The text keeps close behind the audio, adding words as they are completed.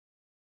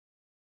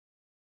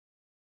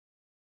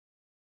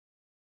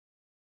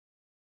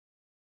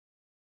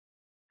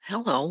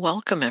Hello,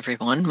 welcome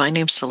everyone. My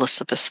name's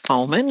Elizabeth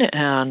Foman,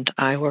 and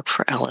I work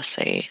for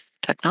LSA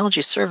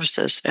Technology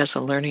Services as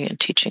a learning and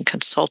teaching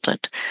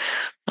consultant.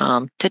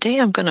 Today,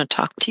 I'm going to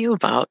talk to you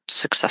about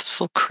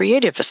successful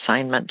creative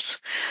assignments.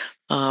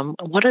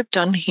 What I've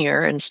done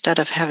here, instead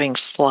of having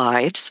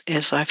slides,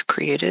 is I've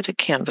created a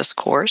Canvas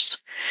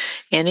course.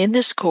 And in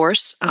this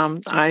course,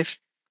 I've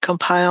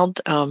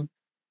compiled a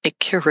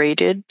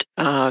curated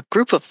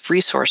group of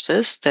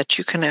resources that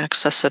you can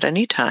access at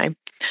any time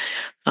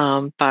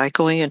by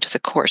going into the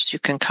course. You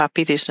can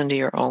copy these into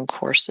your own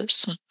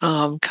courses,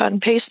 cut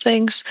and paste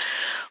things,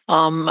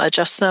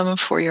 adjust them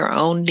for your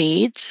own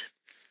needs.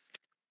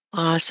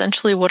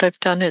 Essentially, what I've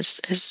done is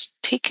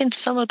taken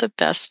some of the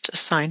best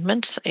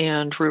assignments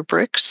and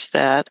rubrics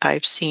that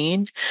I've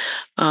seen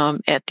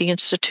at the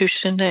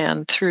institution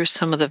and through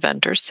some of the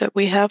vendors that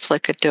we have,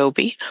 like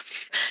Adobe,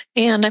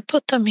 and I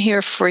put them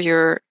here for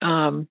your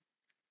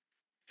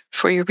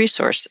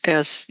resource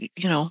as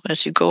you know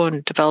as you go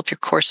and develop your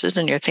courses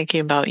and you're thinking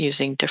about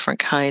using different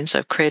kinds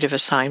of creative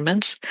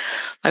assignments.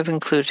 I've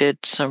included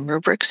some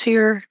rubrics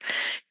here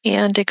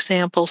and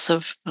examples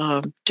of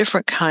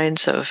different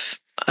kinds of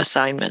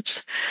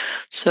assignments.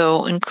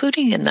 So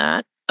including in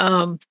that,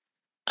 I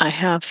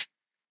have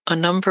a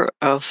number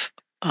of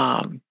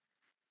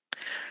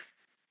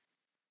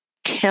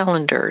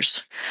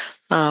calendars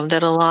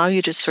that allow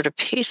you to sort of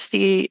pace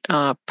the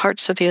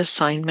parts of the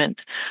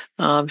assignment,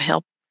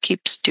 help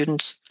keep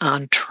students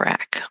on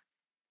track.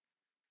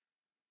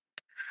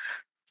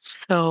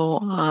 So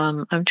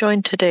I'm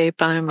joined today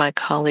by my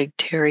colleague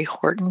Terry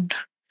Horton.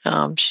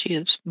 She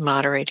is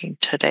moderating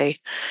today.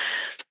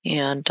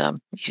 And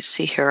you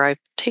see here, I've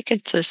taken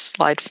this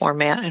slide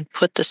format and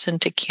put this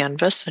into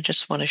Canvas. I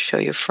just want to show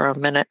you for a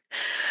minute.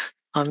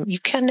 You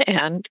can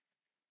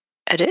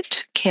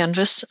edit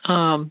Canvas,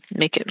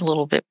 make it a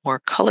little bit more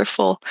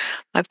colorful.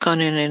 I've gone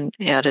in and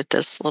added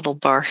this little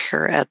bar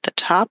here at the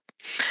top.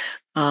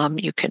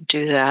 You can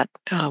do that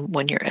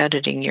when you're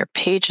editing your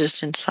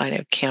pages inside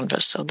of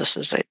Canvas. So this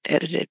is an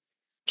edited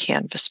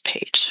Canvas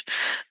page.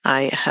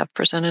 I have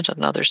presented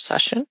another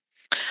session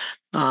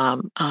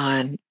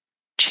on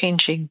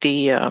changing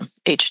the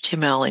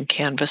HTML in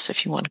Canvas.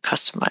 If you want to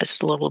customize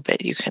it a little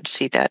bit, you can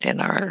see that in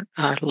our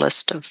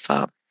list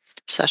of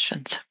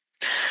sessions.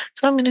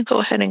 So I'm going to go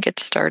ahead and get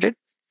started.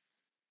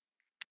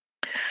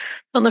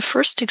 Well, the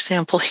first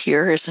example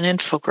here is an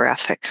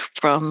infographic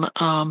from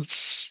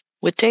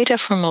with data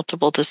from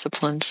multiple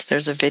disciplines.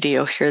 There's a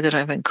video here that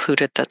I've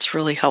included that's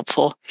really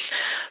helpful.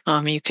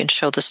 You can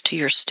show this to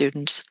your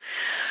students.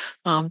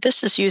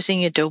 This is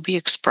using Adobe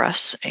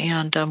Express,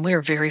 and we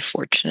are very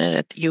fortunate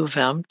at the U of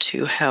M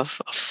to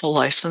have a full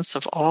license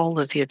of all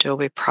of the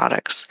Adobe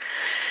products.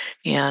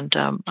 And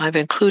I've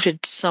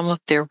included some of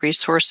their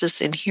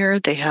resources in here.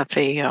 They have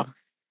a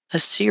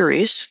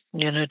series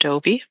in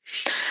Adobe.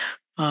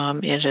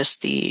 It is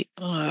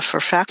for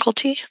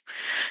faculty.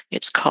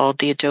 It's called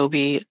the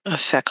Adobe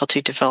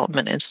Faculty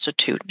Development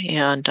Institute,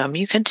 and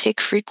you can take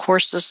free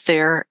courses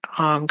there,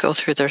 go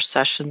through their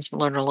sessions,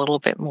 and learn a little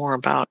bit more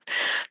about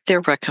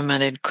their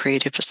recommended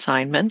creative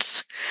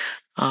assignments.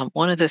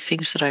 One of the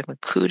things that I've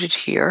included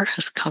here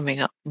is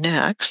coming up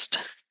next,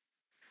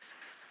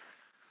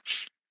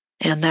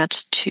 and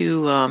that's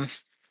to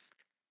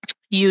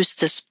use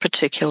this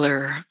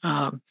particular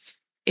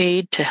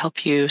aid to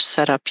help you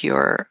set up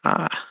your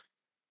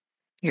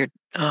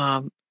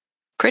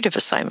creative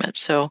assignment.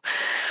 So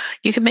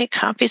you can make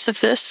copies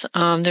of this.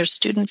 There's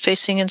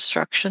student-facing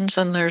instructions,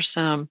 and there's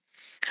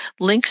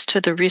links to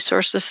the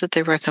resources that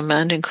they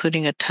recommend,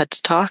 including a TED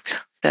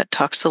Talk that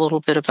talks a little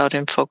bit about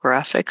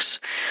infographics.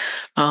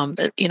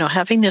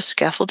 Having this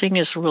scaffolding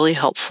is really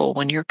helpful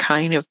when you're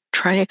kind of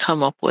trying to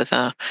come up with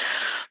a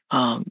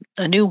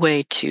new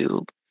way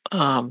to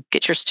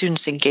get your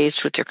students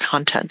engaged with your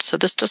content. So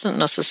this doesn't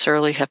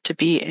necessarily have to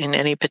be in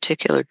any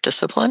particular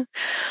discipline.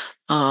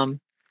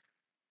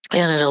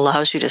 And it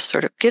allows you to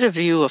sort of get a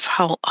view of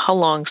how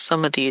long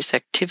some of these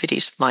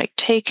activities might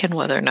take and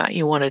whether or not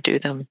you want to do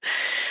them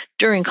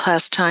during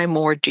class time,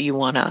 or do you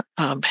want to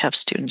have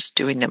students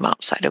doing them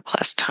outside of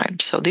class time.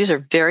 So these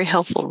are very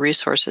helpful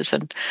resources.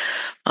 And,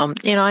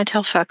 I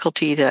tell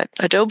faculty that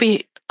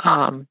Adobe,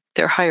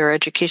 their higher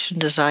education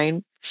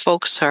design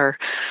folks, are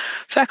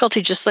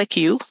faculty just like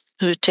you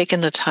who've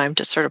taken the time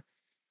to sort of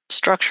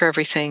structure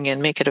everything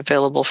and make it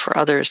available for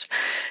others.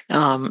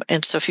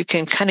 And so if you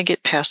can kind of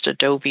get past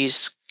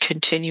Adobe's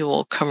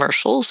continual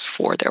commercials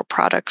for their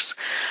products,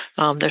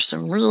 there's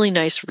some really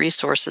nice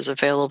resources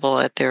available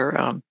at their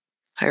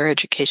higher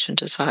education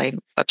design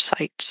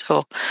website.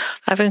 So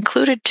I've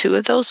included two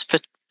of those,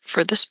 but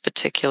for this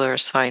particular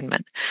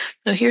assignment.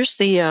 Now here's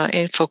the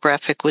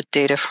infographic with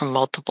data from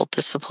multiple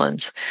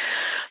disciplines.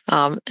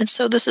 And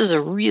so this is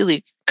a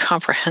really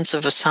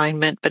comprehensive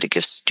assignment, but it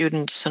gives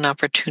students an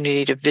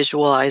opportunity to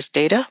visualize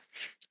data.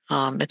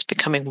 It's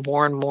becoming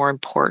more and more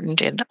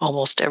important in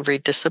almost every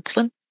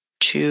discipline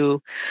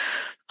to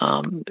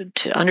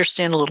to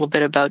understand a little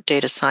bit about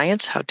data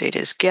science, how data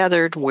is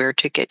gathered, where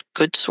to get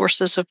good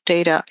sources of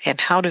data, and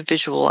how to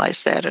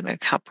visualize that in a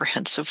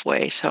comprehensive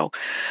way. So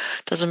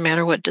it doesn't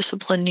matter what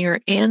discipline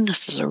you're in,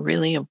 this is a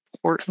really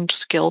important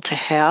skill to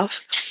have.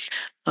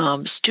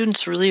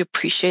 Students really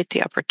appreciate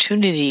the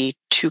opportunity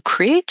to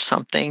create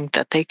something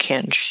that they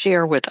can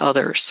share with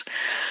others,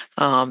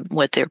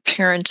 with their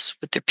parents,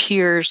 with their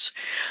peers,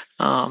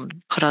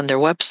 put on their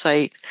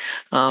website.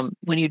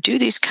 When you do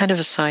these kind of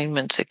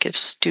assignments, it gives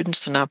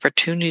students an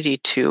opportunity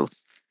to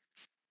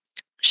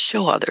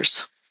show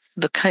others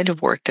the kind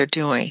of work they're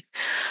doing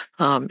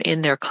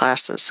in their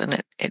classes,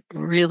 and it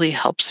really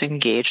helps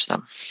engage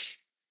them.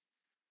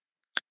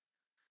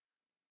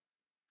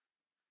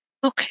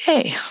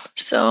 Okay,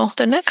 so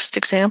the next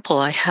example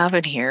I have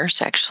in here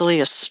is actually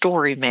a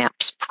story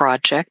maps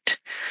project.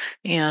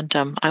 And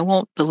I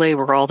won't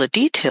belabor all the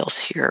details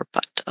here,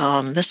 but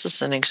this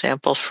is an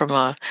example from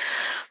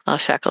a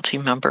faculty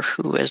member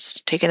who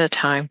has taken the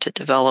time to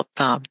develop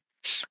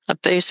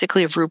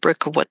basically a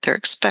rubric of what they're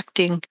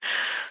expecting,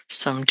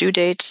 some due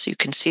dates. You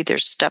can see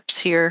there's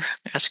steps here,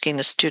 asking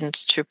the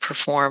students to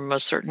perform a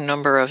certain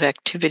number of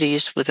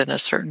activities within a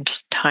certain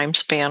time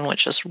span,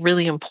 which is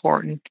really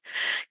important.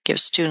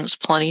 Gives students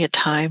plenty of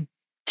time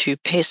to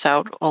pace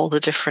out all the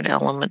different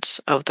elements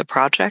of the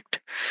project.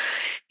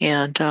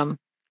 And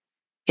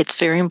it's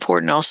very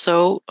important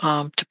also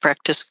to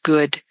practice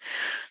good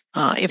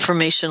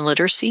information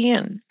literacy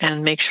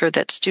and make sure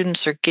that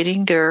students are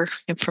getting their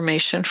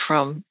information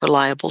from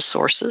reliable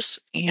sources.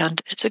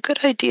 And it's a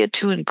good idea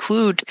to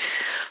include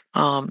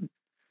um,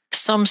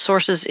 some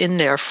sources in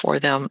there for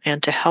them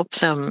and to help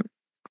them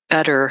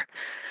better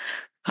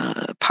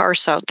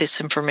parse out this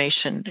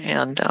information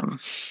and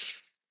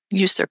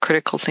use their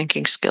critical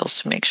thinking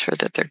skills to make sure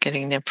that they're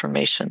getting the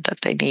information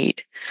that they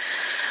need.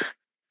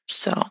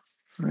 So,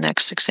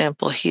 next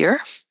example here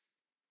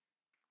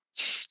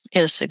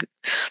is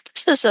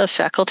this is a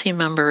faculty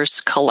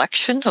member's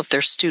collection of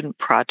their student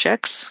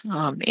projects.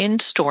 In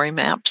Story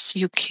Maps,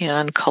 you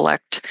can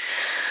collect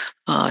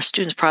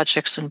students'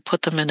 projects and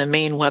put them in a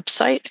main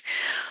website.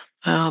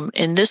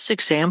 In this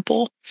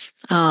example,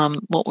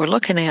 what we're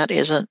looking at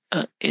is a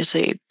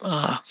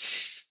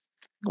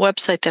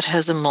website that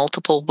has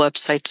multiple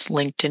websites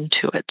linked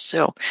into it.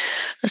 So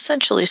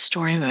essentially,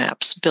 Story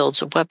Maps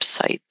builds a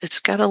website. It's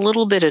got a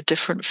little bit of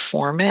different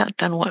format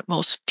than what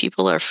most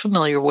people are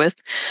familiar with.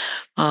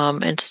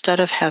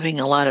 Instead of having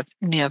a lot of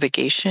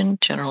navigation,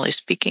 generally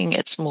speaking,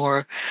 it's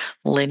more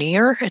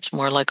linear. It's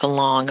more like a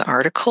long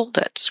article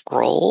that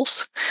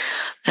scrolls.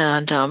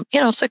 And,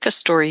 it's like a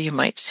story you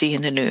might see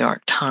in the New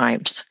York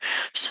Times.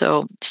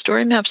 So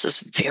Story Maps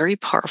is a very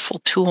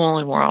powerful tool,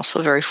 and we're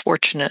also very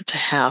fortunate to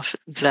have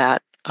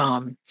that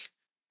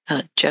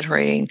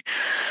generating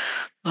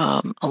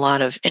a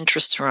lot of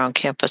interest around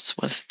campus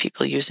with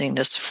people using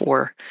this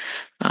for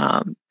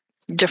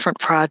different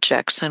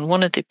projects. And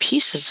one of the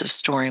pieces of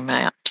Story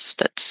Maps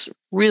that's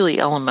really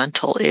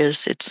elemental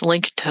is it's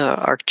linked to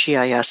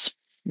ArcGIS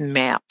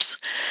maps.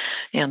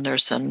 And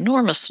there's an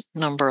enormous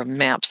number of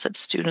maps that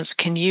students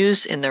can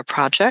use in their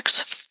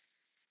projects.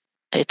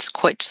 It's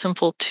quite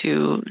simple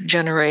to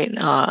generate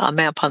a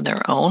map on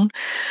their own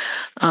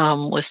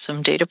with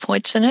some data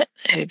points in it.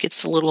 It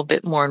gets a little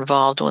bit more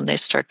involved when they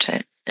start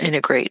to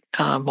integrate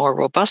more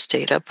robust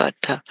data, but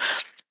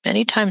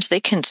many times they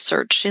can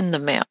search in the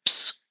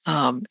maps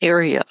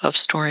area of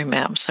Story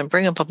Maps and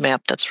bring up a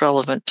map that's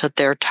relevant to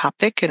their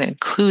topic and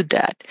include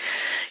that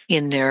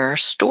in their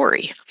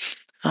story.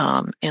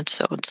 And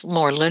so it's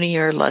more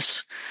linear,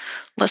 less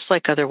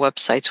like other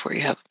websites where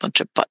you have a bunch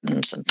of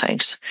buttons and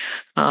things.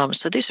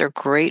 So these are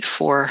great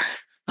for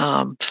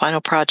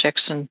final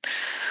projects, and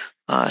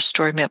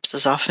Story Maps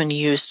is often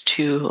used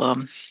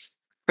to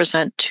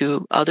present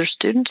to other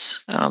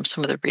students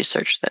some of the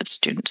research that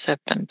students have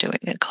been doing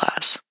in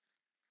class.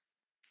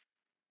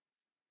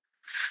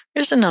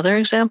 Here's another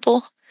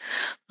example.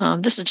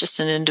 This is just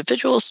an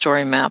individual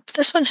story map.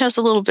 This one has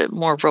a little bit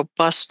more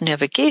robust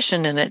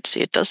navigation in it.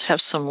 See, it does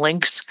have some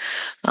links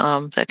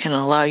that can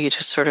allow you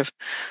to sort of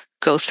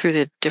go through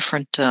the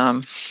different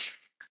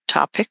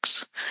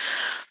topics,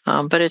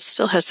 but it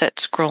still has that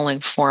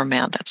scrolling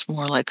format that's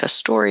more like a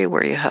story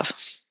where you have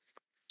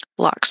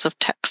blocks of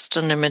text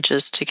and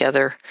images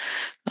together.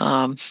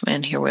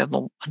 And here we have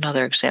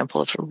another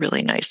example of a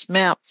really nice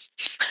map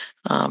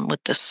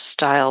with this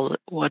style.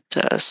 What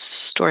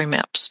Story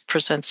Maps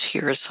presents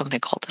here is something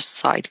called a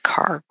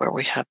sidecar, where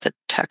we have the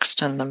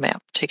text and the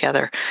map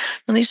together.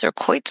 And these are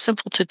quite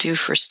simple to do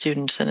for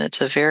students, and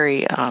it's a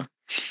very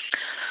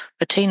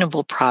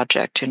attainable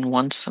project in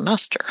one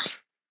semester.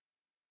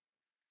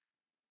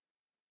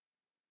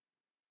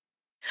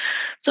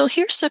 So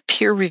here's a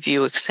peer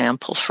review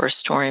example for a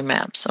story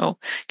map. So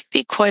it can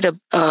be quite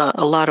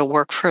a lot of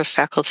work for a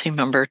faculty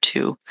member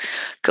to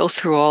go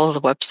through all of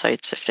the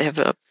websites if they have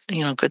a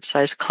good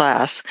sized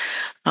class.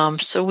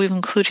 So we've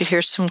included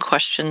here some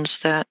questions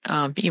that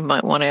you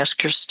might want to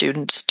ask your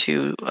students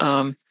to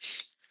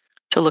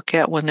look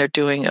at when they're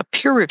doing a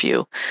peer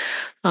review.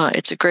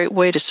 It's a great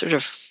way to sort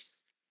of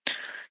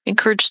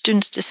encourage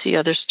students to see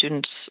other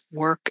students'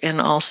 work,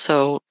 and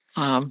also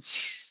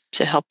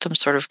to help them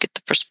sort of get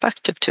the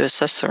perspective to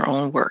assess their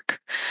own work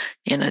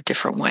in a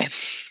different way.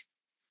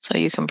 So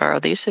you can borrow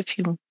these if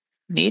you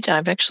need.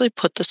 I've actually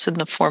put this in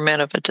the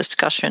format of a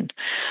discussion,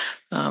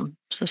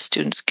 so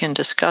students can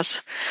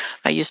discuss.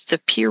 I use the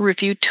peer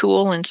review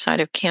tool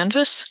inside of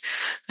Canvas.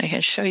 I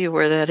can show you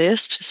where that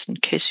is, just in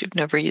case you've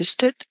never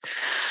used it.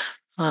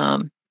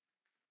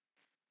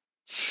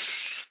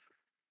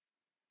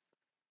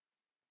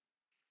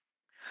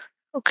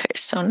 Okay,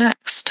 so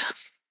next.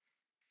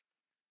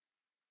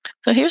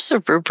 So here's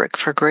a rubric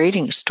for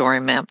grading a story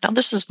map. Now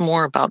this is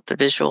more about the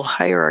visual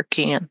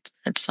hierarchy and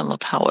some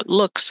of how it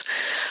looks.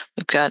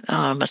 We've got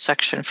a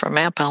section for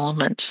map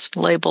elements,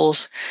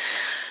 labels,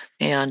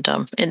 and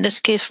in this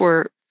case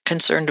we're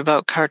concerned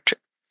about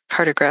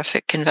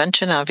cartographic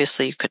convention.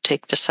 Obviously you could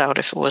take this out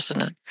if it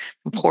wasn't an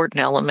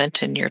important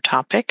element in your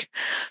topic.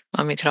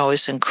 You can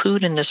always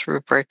include in this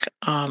rubric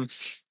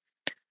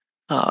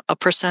a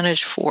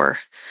percentage for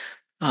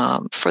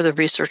the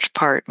research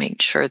part, making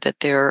sure that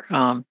they're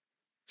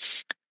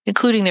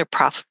including their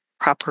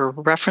proper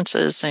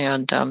references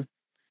and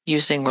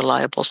using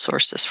reliable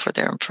sources for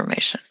their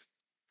information.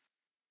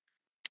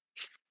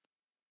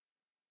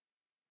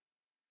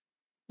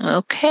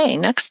 Okay,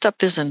 next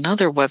up is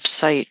another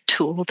website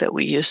tool that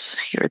we use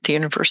here at the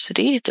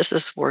university. This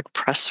is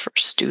WordPress for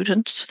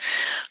students.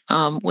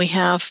 We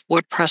have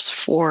WordPress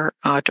for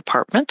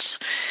departments,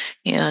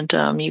 and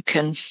you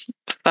can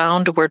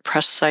found a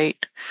WordPress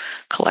site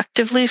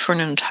collectively for an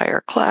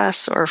entire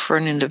class or for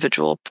an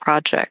individual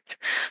project.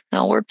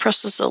 Now,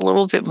 WordPress is a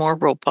little bit more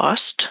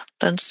robust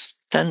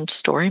than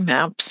story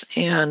maps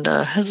and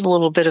has a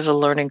little bit of a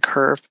learning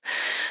curve.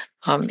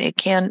 It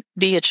can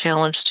be a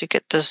challenge to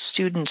get the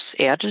students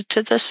added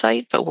to the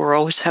site, but we're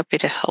always happy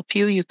to help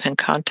you. You can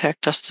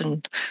contact us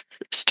and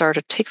start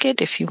a ticket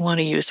if you want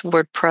to use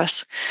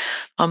WordPress.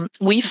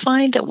 We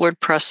find that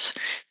WordPress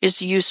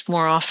is used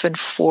more often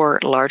for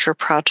larger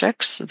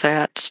projects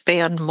that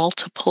span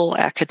multiple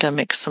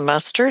academic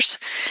semesters.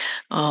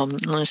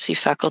 I see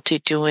faculty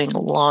doing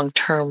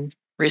long-term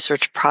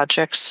research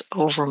projects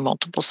over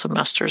multiple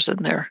semesters,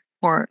 and they're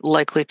more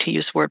likely to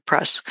use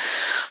WordPress.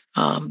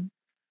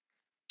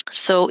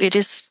 So it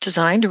is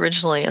designed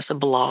originally as a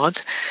blog,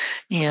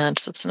 and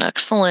so it's an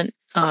excellent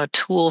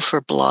tool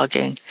for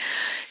blogging.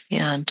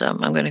 And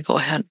I'm going to go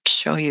ahead and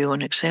show you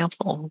an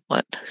example of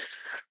what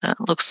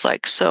that looks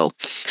like. So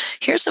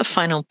here's a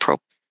final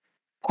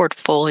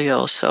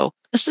portfolio. So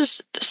this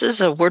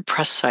is a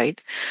WordPress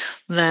site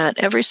that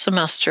every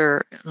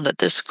semester that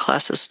this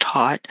class is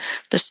taught,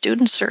 the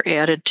students are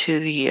added to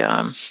the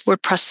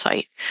WordPress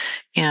site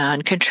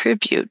and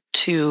contribute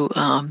to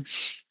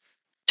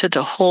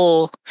the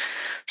whole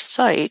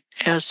site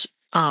as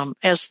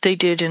they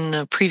did in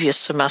the previous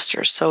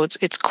semester. So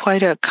it's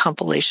quite a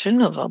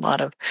compilation of a lot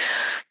of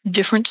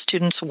different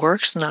students'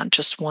 works, not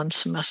just one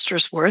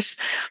semester's worth.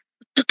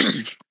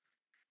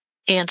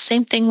 And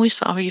same thing we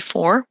saw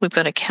before. We've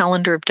got a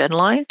calendar of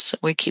deadlines.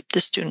 We keep the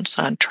students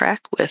on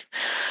track with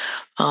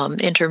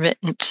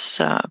intermittent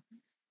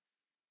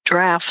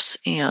drafts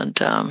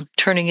and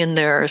turning in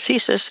their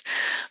thesis.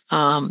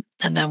 And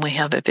then we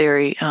have a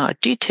very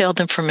detailed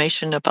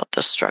information about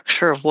the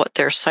structure of what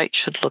their site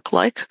should look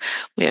like.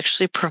 We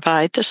actually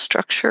provide the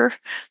structure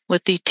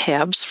with the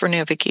tabs for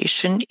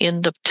navigation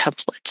in the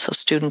template, so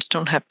students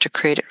don't have to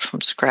create it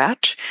from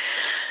scratch.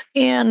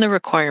 And the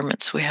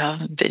requirements, we have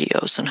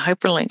videos and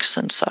hyperlinks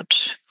and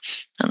such.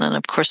 And then,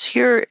 of course,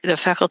 here the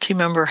faculty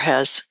member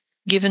has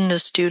given the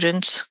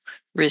students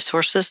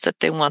resources that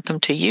they want them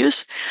to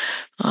use.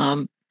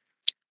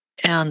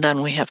 And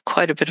then we have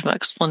quite a bit of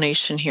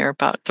explanation here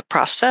about the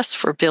process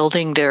for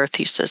building their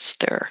thesis,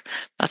 their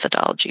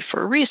methodology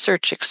for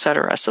research,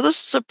 etc. So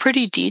this is a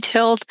pretty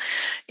detailed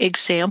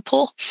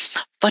example,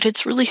 but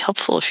it's really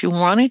helpful if you're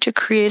wanting to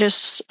create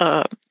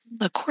a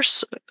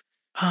course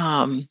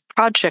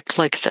project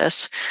like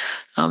this.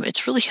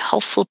 It's really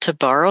helpful to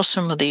borrow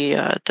some of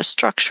the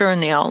structure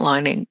and the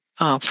outlining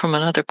from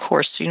another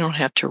course, so you don't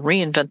have to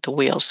reinvent the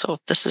wheel. So if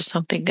this is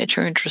something that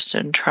you're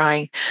interested in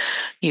trying,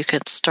 you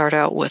could start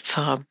out with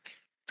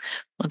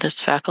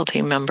this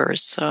faculty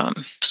member's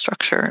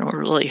structure, and it will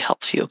really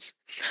help you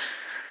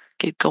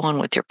get going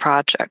with your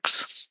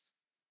projects.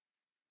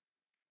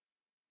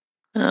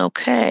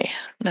 Okay,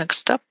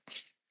 next up,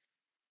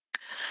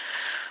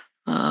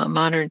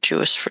 modern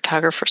Jewish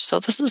photographers. So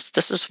this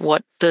is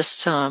what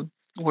this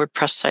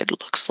WordPress site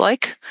looks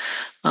like.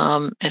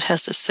 It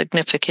has a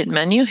significant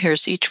menu.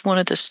 Here's each one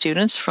of the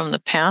students from the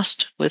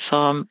past with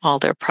all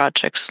their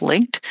projects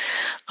linked.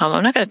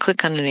 I'm not going to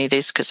click on any of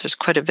these because there's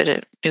quite a bit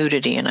of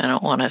nudity, and I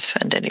don't want to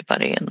offend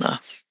anybody in the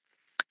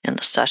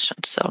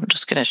session. So I'm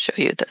just going to show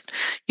you that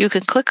you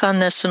can click on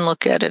this and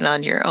look at it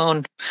on your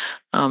own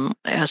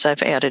as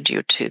I've added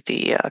you to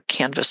the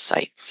Canvas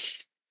site.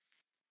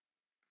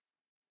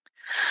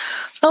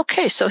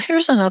 Okay, so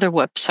here's another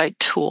website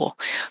tool.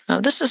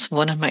 This is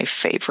one of my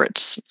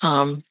favorites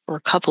for a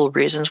couple of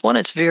reasons. One,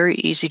 it's very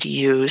easy to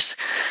use.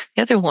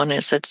 The other one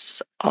is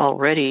it's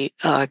already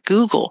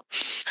Google.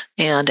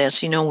 And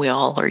as you know, we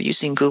all are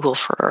using Google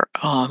for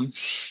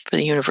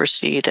the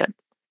university that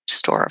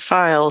store our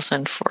files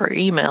and for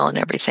email and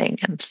everything.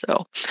 And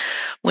so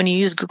when you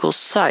use Google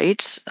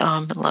Sites,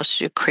 it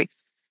allows you to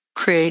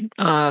create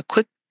a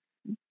quick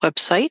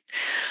website,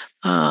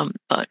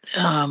 but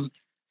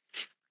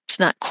it's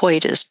not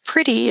quite as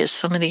pretty as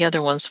some of the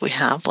other ones we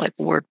have, like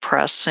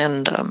WordPress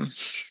and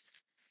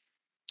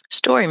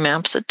Story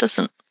Maps. It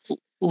doesn't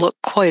look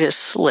quite as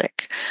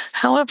slick.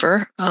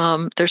 However,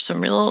 there's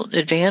some real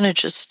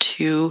advantages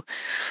to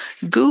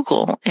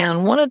Google.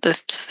 And one of the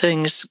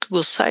things,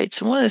 Google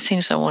Sites, and one of the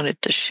things I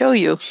wanted to show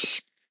you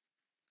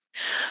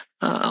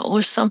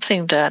was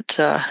something that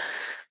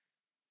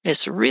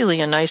is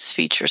really a nice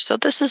feature. So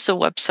this is a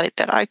website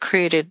that I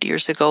created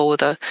years ago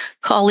with a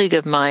colleague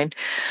of mine.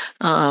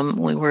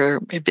 We were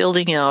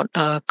building out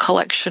a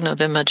collection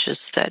of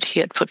images that he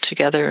had put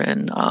together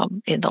in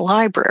the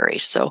library.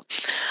 So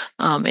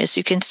as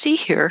you can see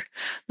here,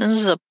 this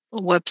is a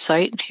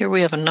website. Here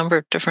we have a number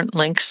of different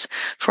links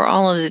for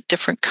all of the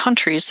different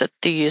countries that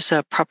these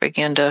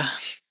propaganda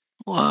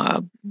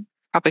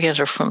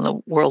from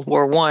the World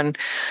War I,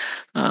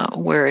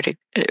 where it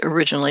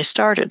originally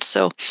started.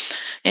 So,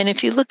 and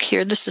if you look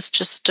here, this is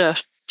just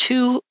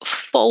two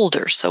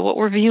folders. So what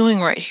we're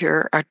viewing right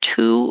here are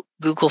two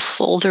Google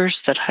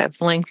folders that have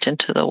linked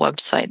into the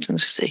website. And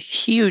this is a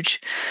huge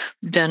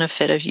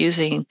benefit of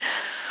using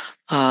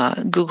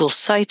Google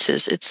Sites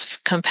is it's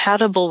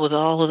compatible with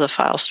all of the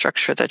file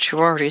structure that you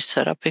already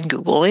set up in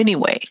Google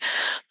anyway.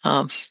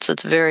 So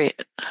it's a very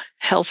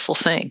helpful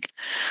thing.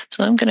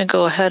 So I'm going to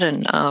go ahead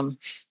and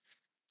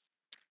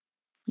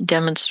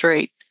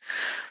demonstrate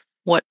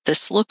what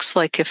this looks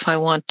like if I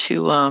want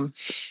to.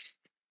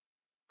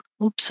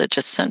 Oops, it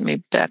just sent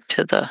me back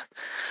to the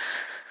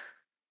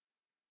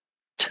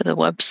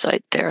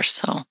website there.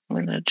 So I'm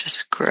going to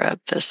just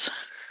grab this.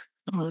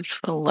 It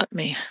will let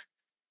me.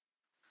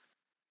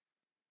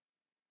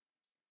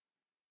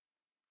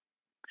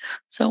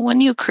 So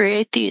when you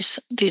create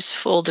these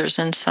folders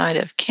inside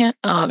of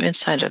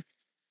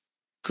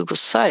Google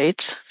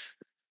Sites,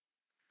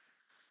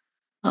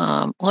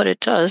 what it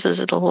does is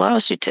it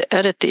allows you to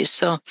edit these.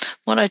 So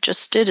what I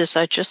just did is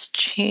I just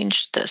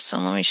changed this. So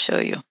let me show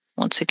you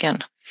once again.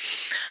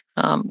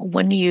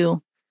 When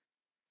you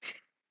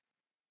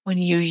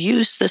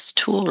use this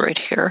tool right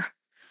here,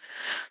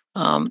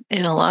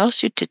 it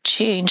allows you to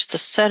change the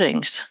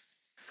settings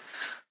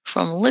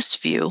from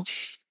list view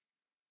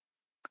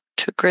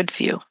to grid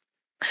view.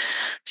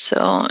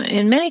 So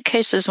in many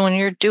cases, when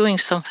you're doing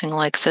something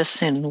like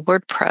this in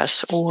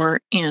WordPress or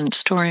in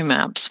Story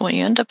Maps, what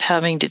you end up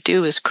having to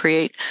do is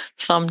create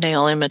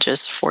thumbnail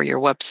images for your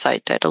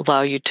website that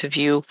allow you to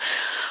view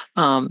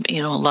a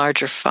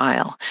larger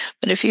file.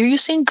 But if you're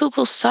using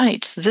Google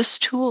Sites, this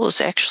tool is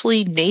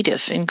actually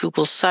native in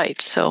Google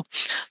Sites. So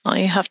all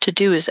you have to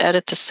do is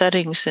edit the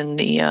settings in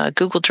the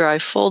Google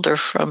Drive folder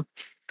from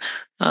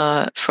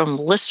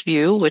list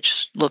view,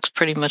 which looks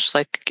pretty much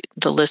like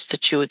the list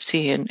that you would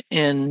see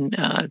in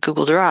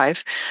Google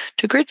Drive,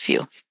 to grid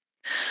view.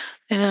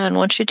 And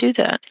once you do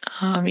that,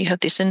 you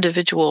have these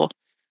individual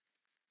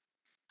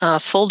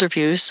folder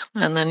views,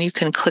 and then you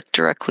can click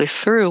directly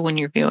through when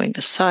you're viewing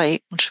the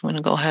site, which I'm going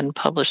to go ahead and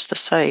publish the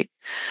site.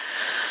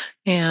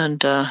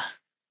 And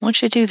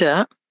once you do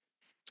that,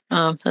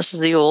 this is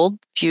the old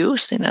view.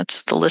 See,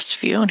 that's the list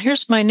view. And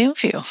here's my new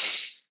view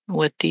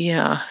with the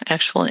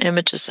actual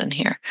images in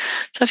here.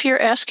 So if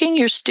you're asking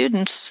your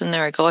students, and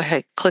there I go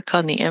ahead, click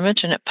on the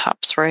image and it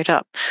pops right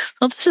up.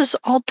 Well, this is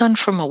all done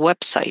from a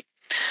website.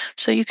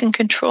 So you can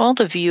control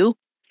the view.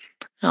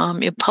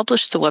 You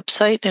publish the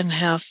website and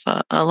have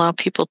allow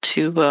people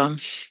to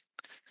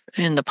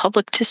in the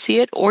public to see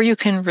it, or you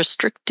can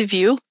restrict the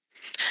view,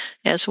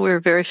 as we're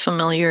very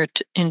familiar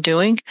in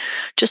doing,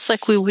 just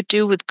like we would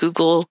do with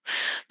Google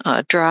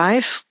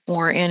Drive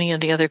or any of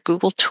the other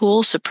Google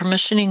tools. The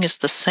permissioning is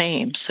the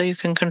same, so you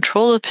can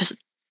control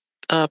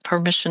the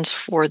permissions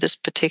for this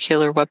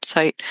particular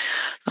website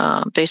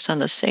based on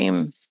the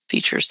same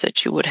features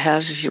that you would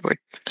have if you were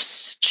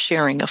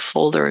sharing a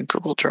folder in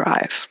Google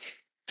Drive.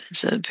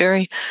 It's a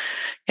very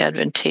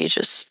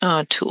advantageous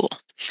tool.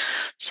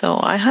 So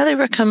I highly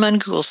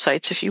recommend Google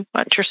Sites if you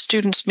want your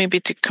students maybe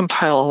to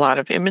compile a lot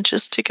of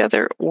images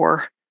together,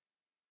 or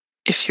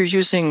if you're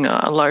using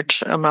a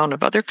large amount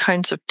of other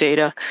kinds of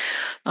data,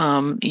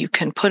 you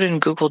can put in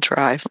Google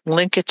Drive,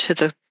 link it to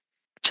the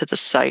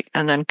site,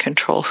 and then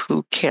control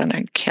who can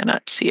and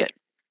cannot see it.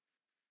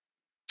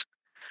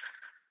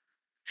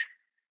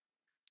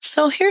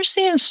 So here's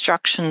the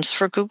instructions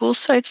for Google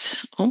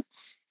Sites. Oh,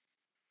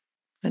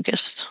 I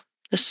guess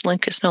this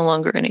link is no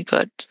longer any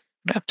good.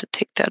 I have to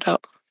take that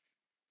out.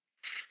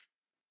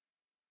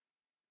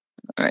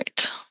 All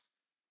right.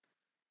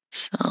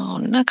 So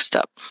next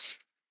up,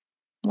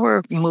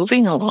 we're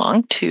moving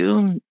along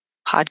to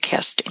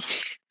podcasting.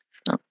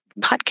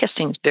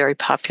 podcasting is very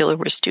popular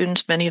where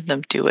students, many of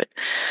them do it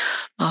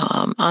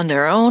on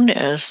their own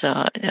as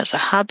a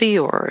hobby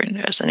or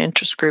as an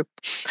interest group.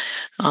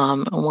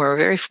 We're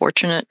very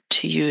fortunate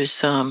to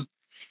use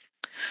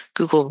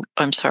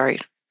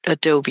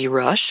Adobe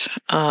Rush.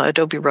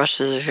 Adobe Rush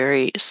is a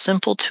very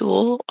simple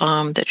tool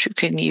that you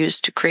can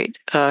use to create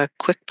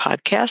quick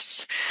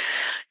podcasts.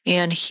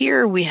 And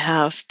here we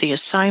have the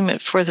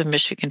assignment for the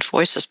Michigan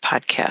Voices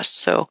podcast.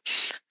 So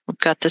we've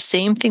got the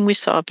same thing we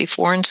saw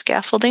before in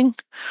scaffolding,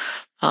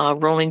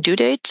 rolling due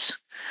dates,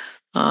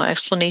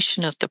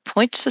 explanation of the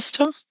point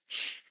system,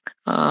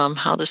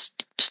 how the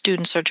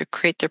students are to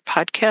create their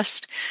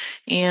podcast,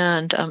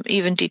 and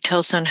even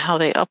details on how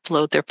they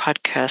upload their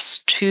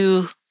podcast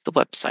to the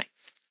website.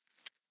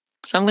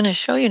 So I'm going to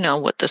show you now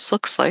what this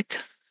looks like.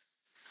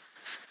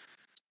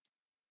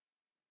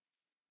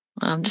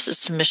 This is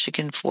the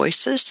Michigan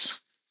Voices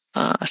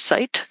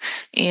site,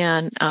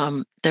 and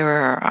there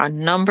are a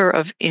number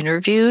of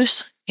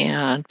interviews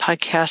and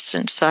podcasts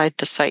inside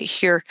the site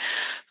here.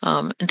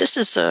 This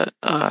is a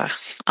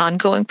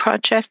ongoing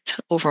project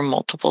over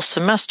multiple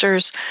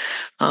semesters.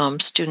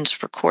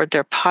 Students record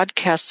their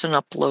podcasts and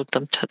upload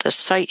them to the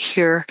site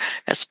here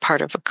as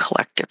part of a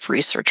collective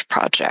research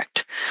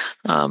project.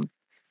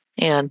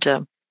 And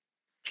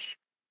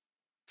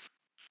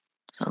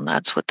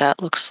that's what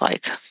that looks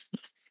like.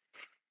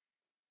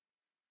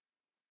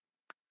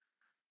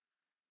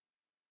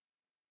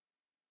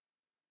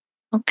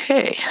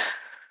 Okay.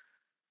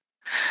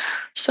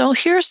 So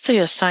here's the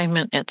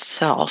assignment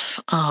itself,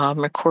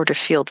 record a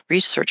field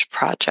research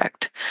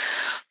project.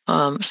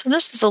 So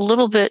this is a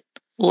little bit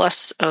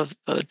less of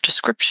a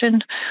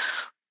description,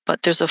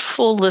 but there's a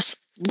full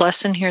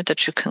lesson here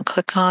that you can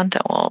click on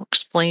that will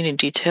explain in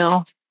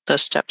detail the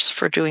steps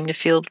for doing the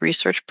field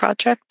research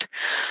project.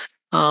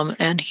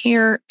 And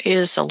here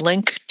is a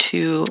link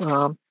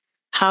to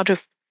how to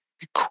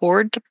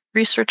record the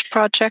research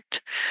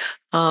project.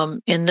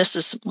 And this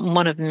is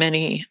one of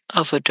many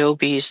of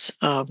Adobe's.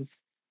 I'm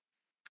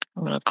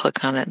going to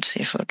click on it and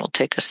see if it will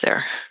take us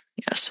there.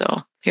 Yeah,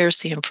 so here's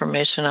the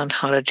information on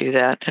how to do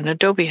that. And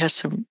Adobe has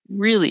some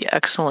really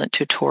excellent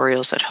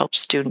tutorials that help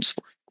students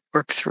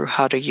work through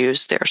how to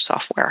use their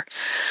software.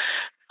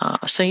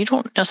 So you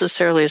don't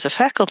necessarily, as a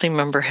faculty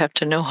member, have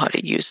to know how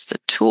to use the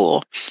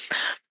tool,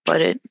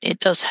 but it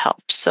does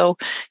help. So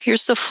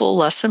here's the full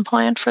lesson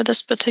plan for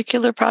this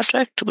particular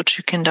project, which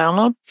you can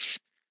download.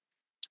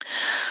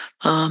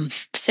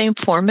 Same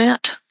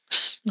format,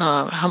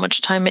 how much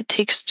time it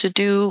takes to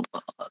do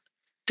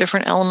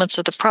different elements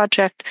of the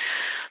project,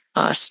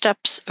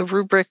 steps, a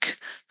rubric,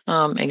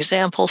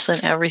 examples,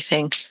 and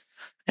everything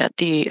at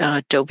the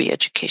Adobe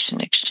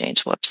Education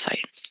Exchange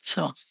website.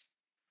 So,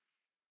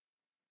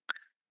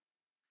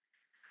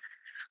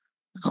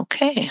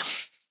 okay.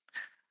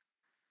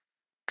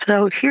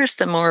 So here's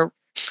the more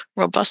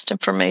robust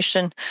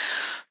information.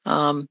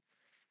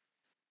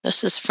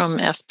 This is from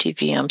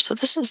FTVM. So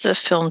this is the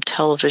film,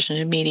 television,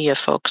 and media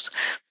folks.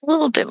 A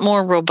little bit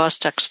more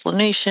robust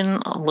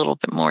explanation, a little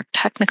bit more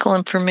technical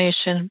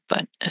information.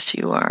 But if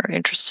you are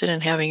interested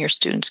in having your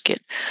students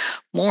get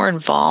more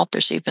involved,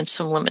 there's even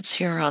some limits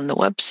here on the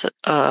website,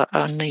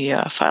 on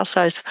the file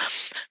size.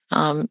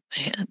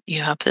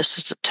 You have this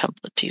as a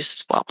template to use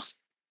as well.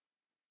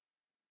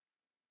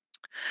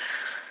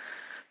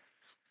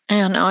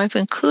 And I've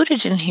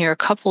included in here a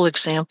couple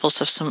examples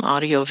of some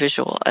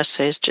audio-visual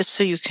essays just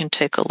so you can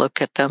take a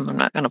look at them. I'm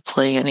not going to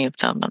play any of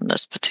them on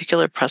this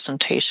particular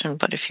presentation,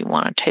 but if you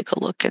want to take a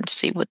look and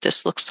see what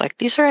this looks like,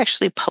 these are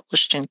actually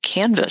published in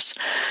Canvas,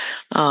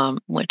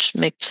 which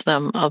makes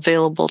them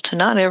available to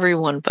not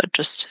everyone, but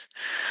just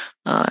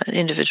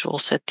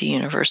individuals at the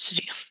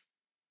university.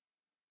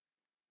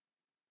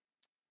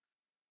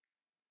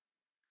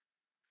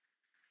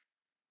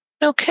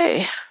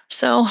 Okay,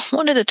 so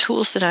one of the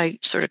tools that I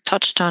sort of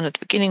touched on at the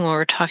beginning when we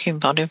were talking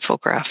about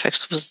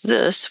infographics was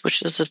this,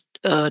 which is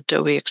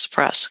Adobe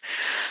Express.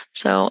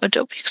 So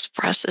Adobe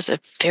Express is a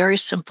very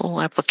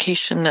simple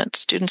application that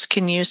students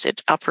can use.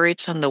 It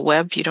operates on the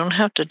web. You don't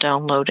have to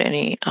download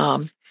any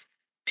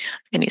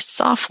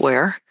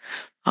software.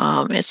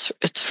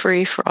 It's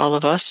free for all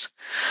of us.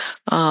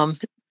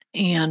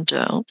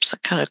 Oops, I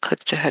kind of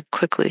clicked ahead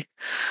quickly.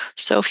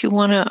 So if you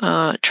want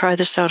to try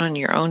this out on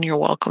your own, you're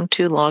welcome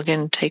to log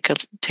in, take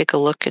a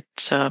look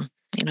at,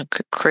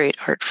 create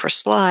art for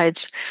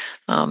slides.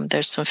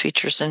 There's some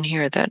features in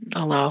here that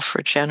allow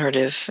for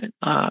generative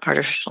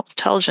artificial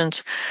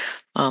intelligence.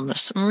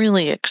 There's some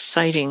really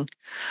exciting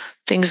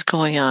things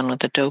going on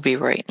with Adobe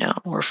right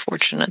now. We're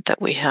fortunate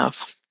that we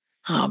have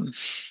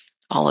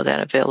all of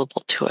that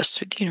available to us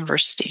through the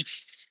university.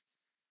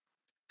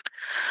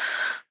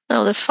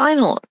 Now, the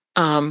final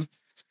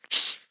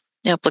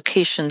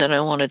application that I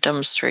want to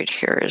demonstrate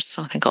here is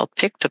something called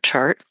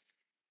Piktochart.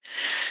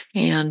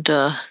 And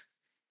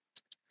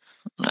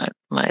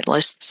my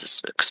license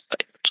is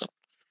expired. So.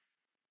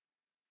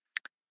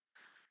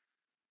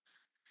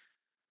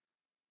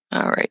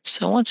 All right,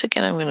 so once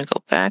again, I'm going to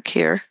go back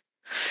here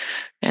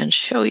and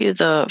show you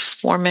the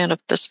format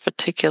of this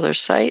particular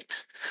site.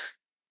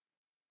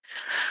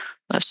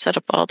 I've set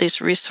up all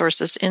these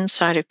resources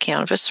inside of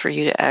Canvas for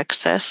you to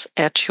access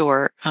at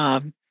your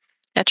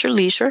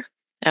leisure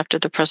after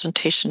the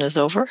presentation is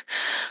over.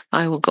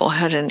 I will go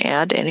ahead and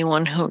add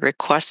anyone who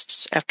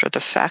requests after the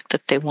fact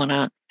that they want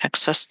to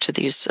access to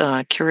these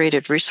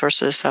curated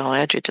resources. I'll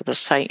add you to the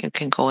site. You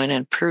can go in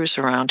and peruse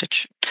around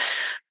it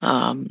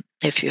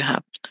if you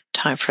have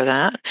time for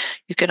that.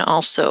 You can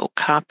also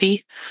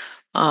copy,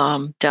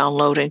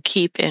 download, and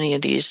keep any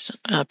of these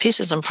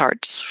pieces and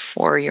parts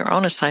for your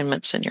own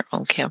assignments in your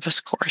own Canvas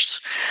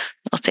course.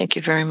 Well, thank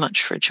you very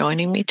much for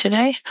joining me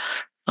today.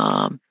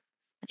 And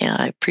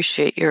I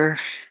appreciate your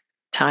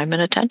time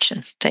and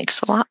attention.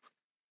 Thanks a lot.